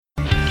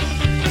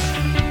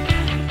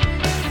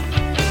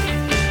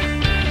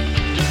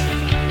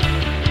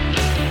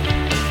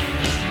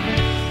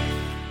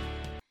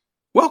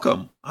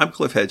Welcome. I'm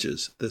Cliff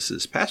Hedges. This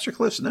is Pastor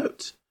Cliff's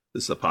Notes.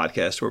 This is a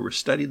podcast where we're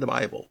studying the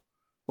Bible.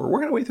 We're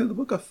working our way through the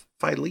book of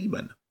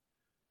Philemon.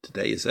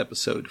 Today is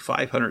episode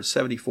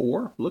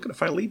 574. We're looking at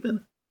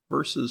Philemon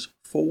verses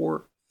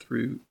 4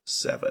 through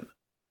 7.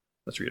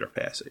 Let's read our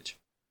passage.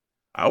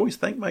 I always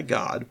thank my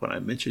God when I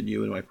mention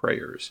you in my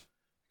prayers,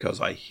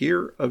 because I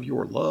hear of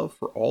your love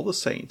for all the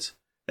saints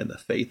and the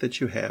faith that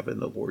you have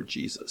in the Lord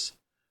Jesus.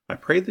 I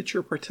pray that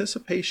your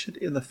participation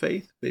in the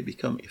faith may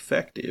become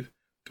effective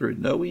through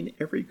knowing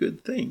every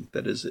good thing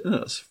that is in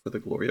us for the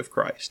glory of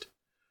Christ.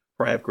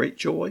 For I have great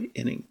joy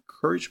and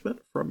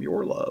encouragement from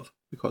your love,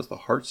 because the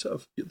hearts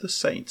of the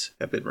saints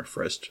have been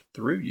refreshed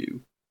through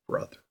you,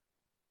 brother.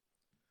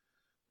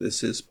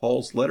 This is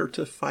Paul's letter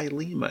to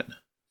Philemon.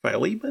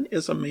 Philemon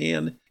is a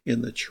man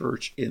in the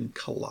church in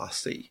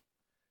Colossae,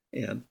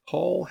 and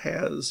Paul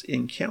has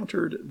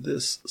encountered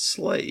this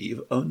slave,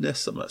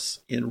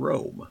 Onesimus, in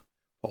Rome.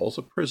 Paul's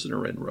a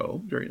prisoner in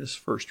Rome during his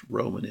first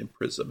Roman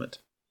imprisonment.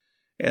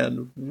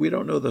 And we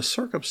don't know the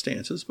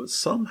circumstances, but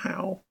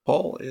somehow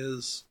Paul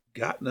has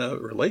gotten a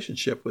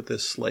relationship with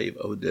this slave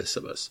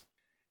Onesimus.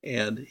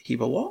 And he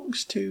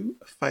belongs to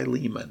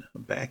Philemon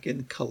back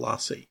in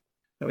Colossae.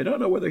 Now, we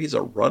don't know whether he's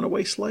a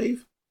runaway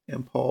slave,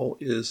 and Paul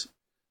is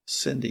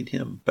sending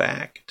him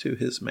back to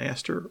his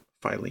master,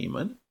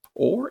 Philemon,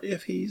 or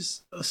if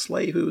he's a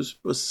slave who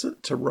was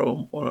sent to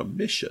Rome on a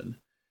mission,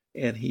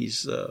 and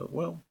he's,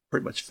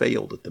 pretty much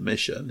failed at the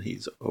mission.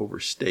 He's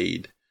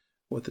overstayed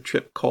what the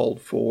trip called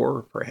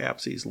for.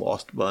 Perhaps he's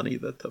lost money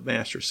that the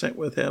master sent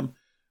with him.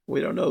 We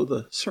don't know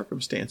the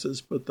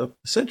circumstances, but the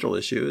central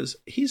issue is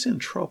he's in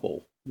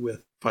trouble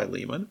with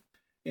Philemon,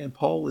 and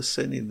Paul is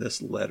sending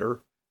this letter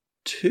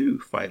to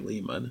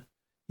Philemon,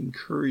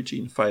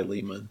 encouraging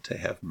Philemon to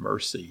have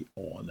mercy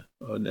on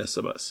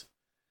Onesimus.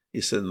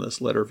 He's sending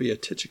this letter via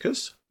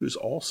Tychicus, who's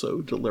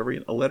also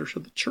delivering a letter to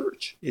the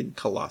church in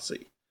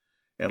Colossae.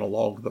 And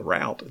along the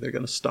route, they're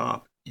going to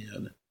stop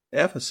in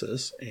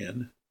Ephesus,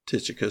 and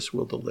Tychicus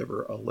will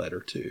deliver a letter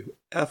to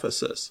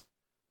Ephesus.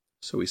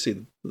 So we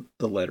see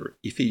the letter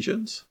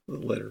Ephesians, the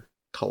letter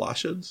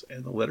Colossians,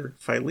 and the letter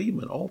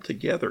Philemon all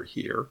together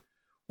here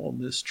on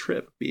this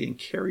trip being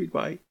carried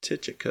by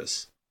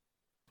Tychicus.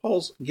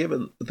 Paul's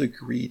given the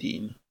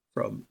greeting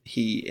from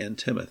he and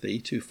Timothy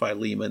to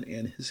Philemon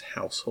and his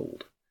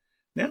household.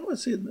 Now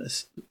it's in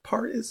this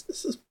part,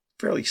 this is a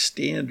fairly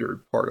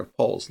standard part of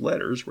Paul's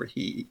letters where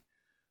he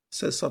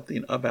says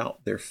something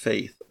about their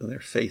faith and their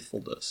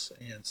faithfulness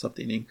and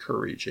something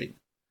encouraging.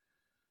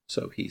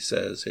 So he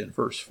says in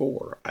verse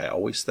 4, I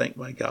always thank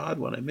my God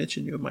when I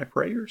mention you in my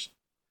prayers.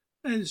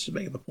 And just to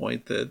make the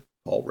point that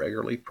Paul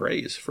regularly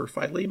prays for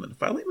Philemon.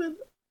 Philemon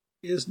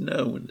is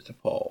known to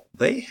Paul.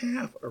 They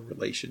have a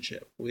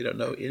relationship. We don't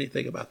know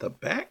anything about the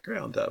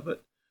background of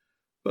it,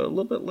 but a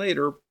little bit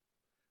later,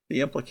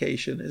 the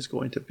implication is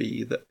going to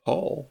be that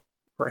Paul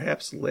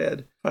perhaps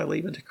led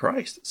Philemon to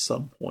Christ at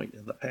some point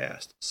in the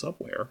past,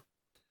 somewhere.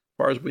 As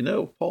far as we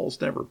know, Paul's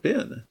never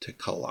been to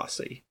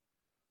Colossae,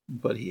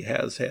 but he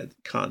has had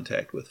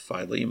contact with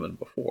Philemon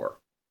before.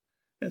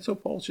 And so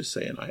Paul's just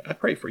saying, I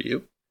pray for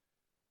you.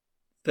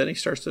 Then he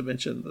starts to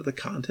mention the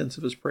contents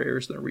of his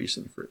prayers and the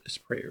reason for his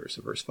prayers.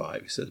 In verse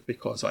 5, he says,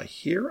 because I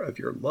hear of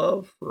your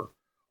love for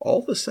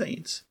all the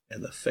saints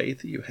and the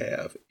faith you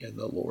have in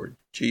the Lord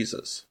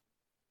Jesus.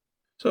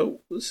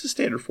 So this is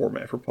standard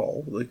format for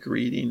Paul, the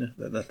greeting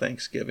and the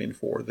thanksgiving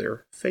for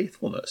their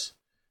faithfulness.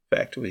 In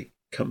fact, we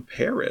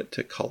compare it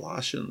to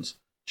Colossians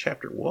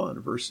chapter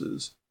 1,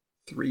 verses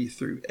 3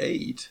 through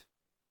 8.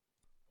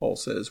 Paul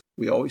says,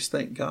 we always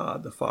thank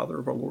God, the Father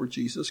of our Lord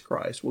Jesus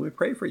Christ, when we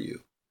pray for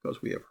you,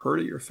 because we have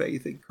heard of your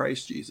faith in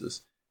Christ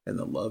Jesus and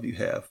the love you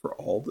have for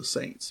all the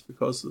saints,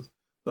 because of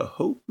the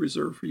hope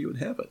reserved for you in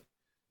heaven.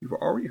 You've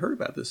already heard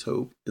about this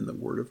hope in the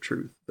word of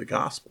truth, the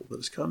gospel that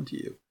has come to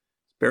you,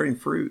 bearing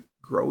fruit,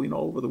 growing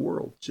all over the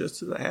world,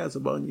 just as it has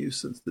among you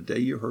since the day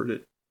you heard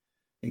it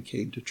and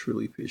came to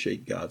truly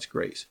appreciate God's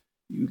grace.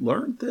 You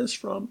learned this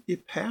from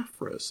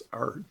Epaphras,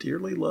 our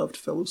dearly loved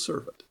fellow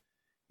servant.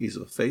 He's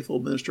a faithful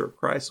minister of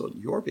Christ on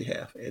your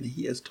behalf, and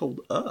he has told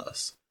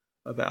us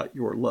about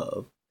your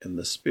love and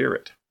the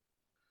Spirit.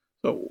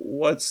 So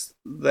what's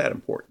that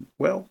important?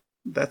 Well,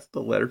 that's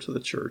the letter to the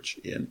church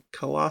in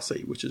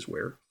Colossae, which is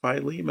where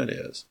Philemon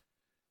is.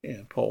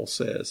 And Paul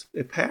says,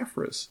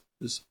 Epaphras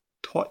has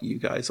taught you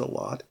guys a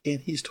lot,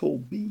 and he's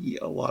told me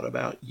a lot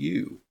about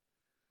you.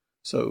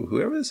 So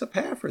whoever this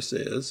Epaphras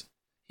is,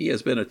 he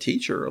has been a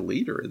teacher, a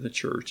leader in the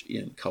church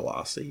in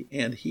Colossae,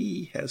 and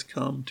he has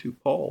come to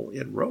Paul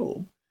in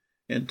Rome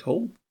and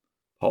told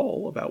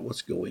Paul about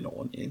what's going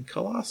on in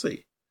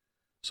Colossae.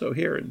 So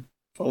here in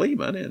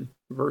Philemon, in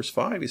verse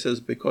 5, he says,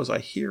 because I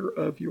hear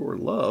of your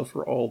love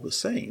for all the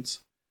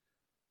saints.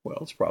 Well,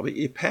 it's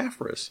probably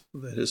Epaphras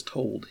that has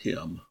told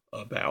him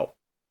about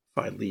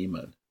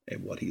Philemon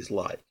and what he's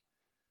like.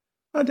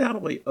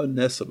 Undoubtedly,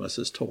 Onesimus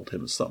has told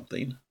him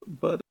something,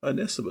 but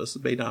Onesimus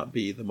may not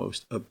be the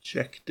most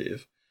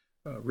objective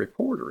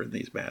reporter in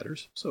these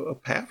matters, so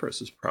Epaphras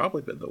has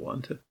probably been the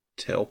one to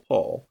tell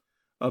Paul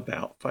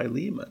about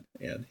Philemon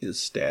and his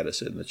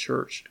status in the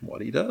church and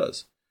what he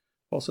does.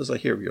 Paul says, I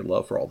hear of your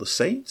love for all the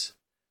saints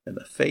and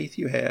the faith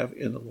you have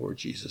in the Lord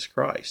Jesus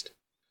Christ.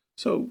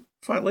 So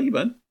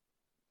Philemon,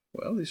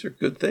 well, these are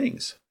good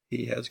things.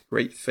 He has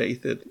great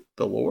faith in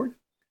the Lord,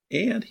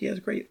 and he has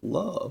great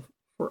love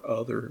for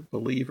other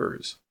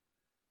believers.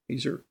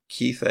 These are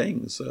key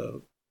things.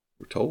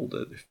 We're told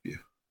that if you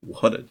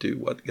want to do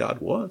what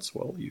God wants,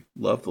 well, you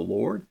love the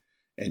Lord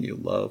and you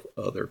love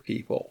other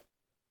people.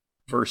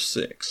 Verse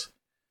 6,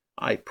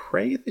 I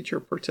pray that your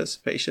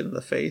participation in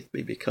the faith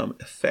may become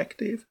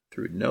effective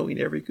through knowing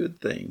every good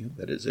thing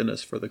that is in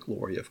us for the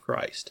glory of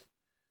Christ.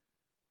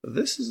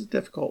 This is a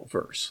difficult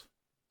verse.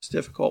 It's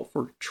difficult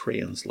for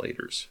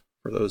translators.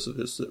 For those of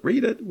us that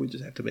read it, we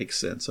just have to make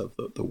sense of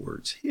the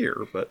words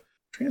here. But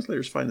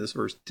translators find this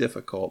verse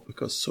difficult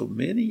because so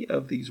many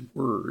of these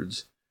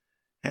words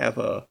have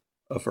a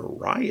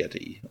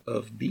variety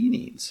of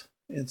meanings.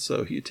 And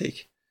so you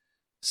take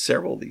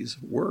several of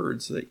these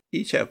words that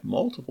each have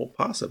multiple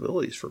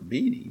possibilities for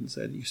meanings,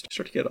 and you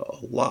start to get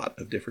a lot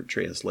of different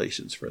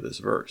translations for this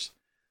verse.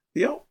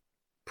 They all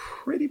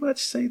pretty much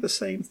say the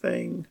same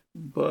thing,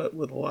 but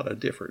with a lot of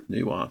different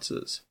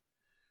nuances.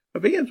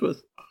 It begins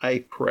with,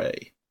 I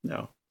pray.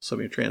 Now, some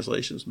of your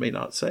translations may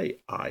not say,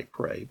 I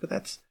pray, but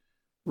that's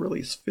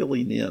really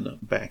filling in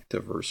back to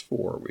verse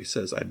 4, where he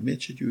says, I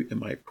mentioned you in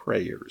my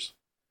prayers.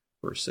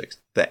 Verse 6,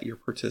 that your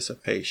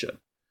participation.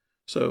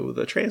 So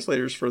the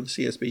translators for the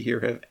CSB here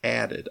have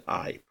added,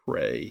 I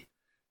pray,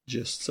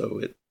 just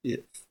so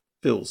it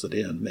fills it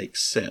in,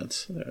 makes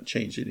sense, not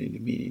changing any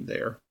meaning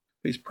there.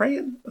 He's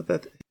praying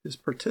that his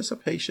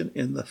participation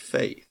in the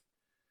faith.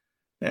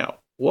 Now,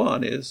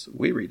 one is,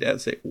 we read that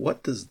and say,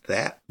 what does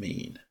that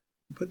mean?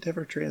 But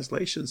different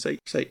translations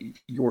say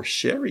your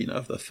sharing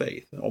of the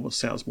faith. It almost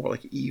sounds more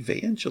like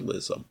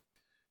evangelism.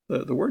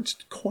 The word's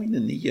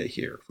koinonia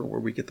here, from where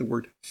we get the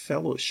word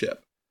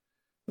fellowship.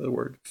 The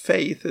word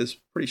faith is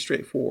pretty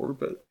straightforward,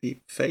 but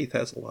faith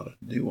has a lot of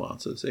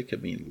nuances. It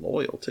can mean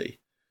loyalty.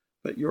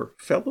 But your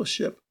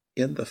fellowship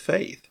in the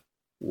faith,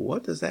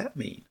 what does that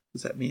mean?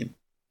 Does that mean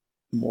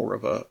more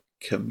of a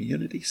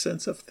community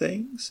sense of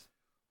things?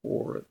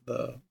 Or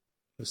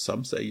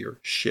some say your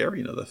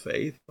sharing of the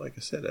faith? Like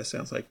I said, that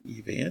sounds like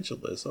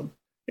evangelism.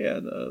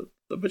 And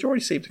the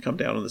majority seem to come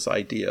down on this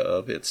idea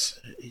of it's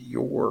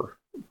your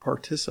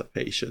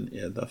participation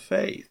in the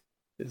faith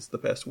is the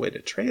best way to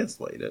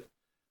translate it.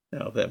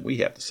 Now, then we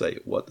have to say,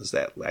 what does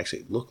that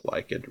actually look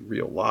like in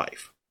real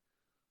life?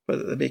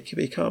 But they can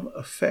become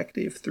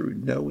effective through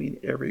knowing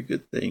every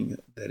good thing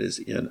that is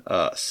in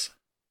us.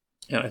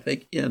 And I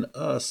think in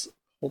us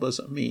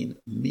doesn't mean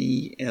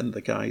me and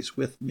the guys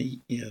with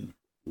me in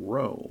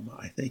Rome.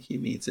 I think he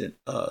means in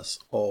us,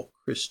 all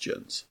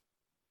Christians.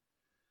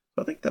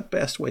 So I think the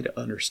best way to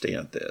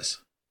understand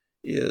this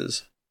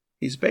is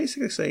he's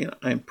basically saying,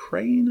 I'm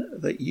praying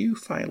that you,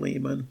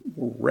 Philemon,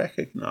 will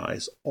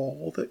recognize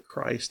all that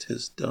Christ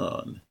has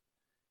done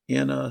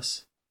in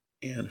us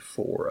and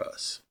for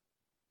us.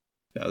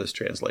 Now, this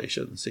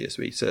translation,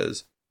 CSB,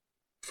 says,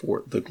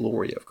 for the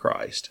glory of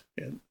Christ.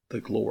 And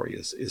the glory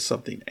is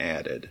something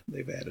added.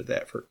 They've added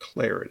that for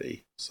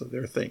clarity. So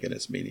they're thinking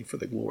it's meaning for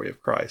the glory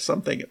of Christ.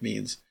 Some think it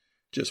means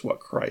just what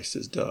Christ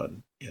has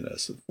done in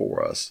us and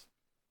for us.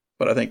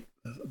 But I think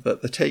the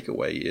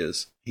takeaway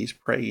is he's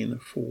praying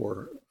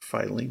for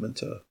Philemon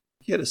to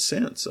get a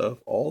sense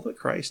of all that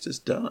Christ has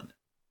done.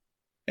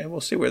 And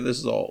we'll see where this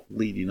is all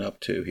leading up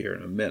to here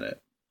in a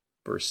minute.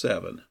 Verse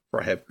 7,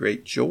 for I have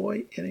great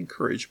joy and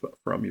encouragement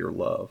from your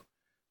love,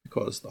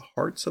 because the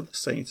hearts of the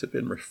saints have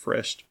been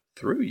refreshed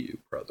through you,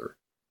 brother.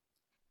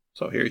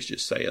 So here he's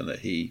just saying that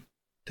he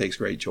takes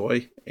great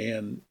joy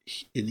in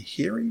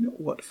hearing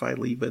what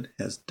Philemon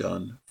has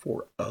done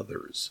for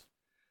others.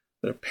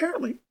 That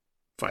apparently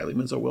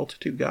Philemon's a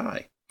well-to-do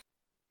guy.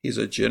 He's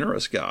a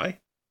generous guy.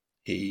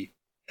 He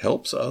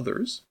helps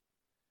others.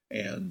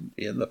 And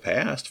in the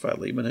past,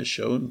 Philemon has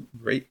shown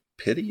great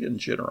pity and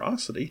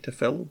generosity to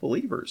fellow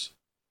believers.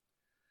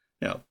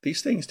 Now,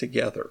 these things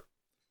together,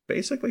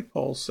 basically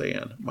Paul's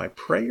saying, my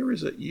prayer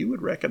is that you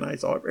would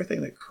recognize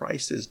everything that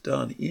Christ has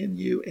done in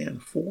you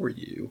and for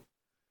you.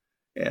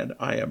 And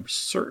I am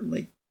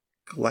certainly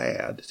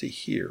glad to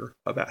hear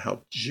about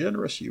how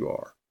generous you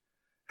are,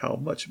 how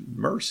much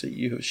mercy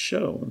you have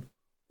shown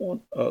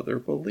on other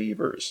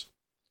believers.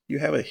 You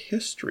have a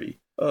history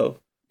of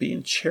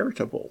being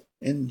charitable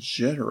and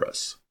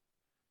generous.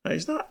 Now,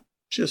 he's not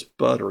just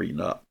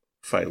buttering up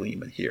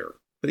Philemon here,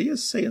 but he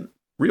is saying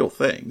real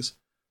things,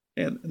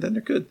 and then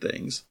they're good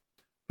things,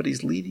 but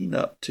he's leading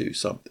up to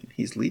something.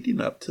 He's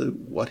leading up to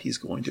what he's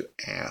going to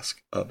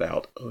ask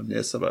about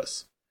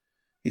Onesimus.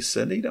 He's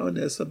sending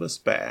Onesimus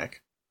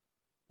back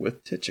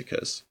with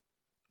Tychicus,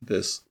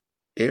 this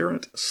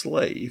errant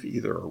slave,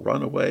 either a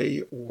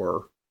runaway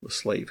or a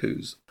slave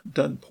who's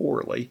done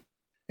poorly,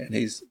 and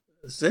he's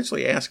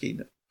essentially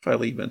asking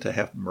Philemon to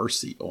have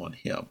mercy on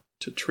him,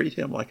 to treat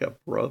him like a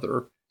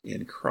brother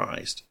in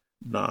Christ,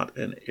 not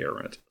an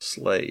errant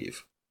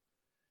slave.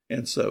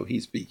 And so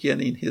he's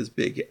beginning his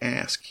big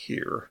ask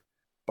here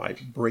by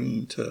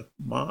bringing to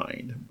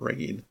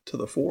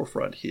the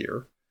forefront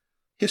here,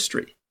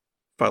 history.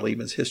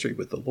 Philemon's history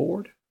with the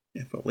Lord,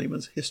 and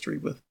Philemon's history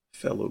with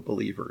fellow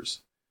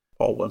believers.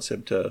 Paul wants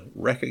him to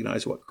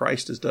recognize what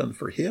Christ has done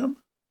for him,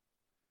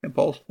 and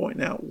Paul's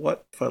pointing out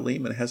what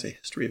Philemon has a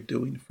history of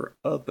doing for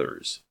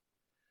others.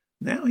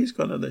 Now he's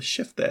going to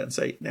shift that and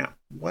say, now,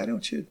 why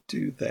don't you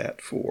do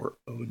that for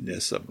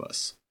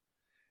Onesimus?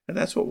 And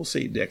that's what we'll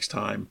see next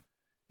time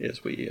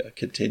as we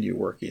continue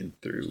working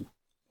through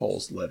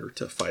Paul's letter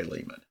to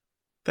Philemon.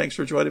 Thanks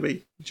for joining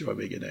me. Join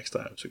me again next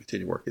time as we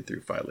continue working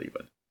through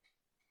Philemon.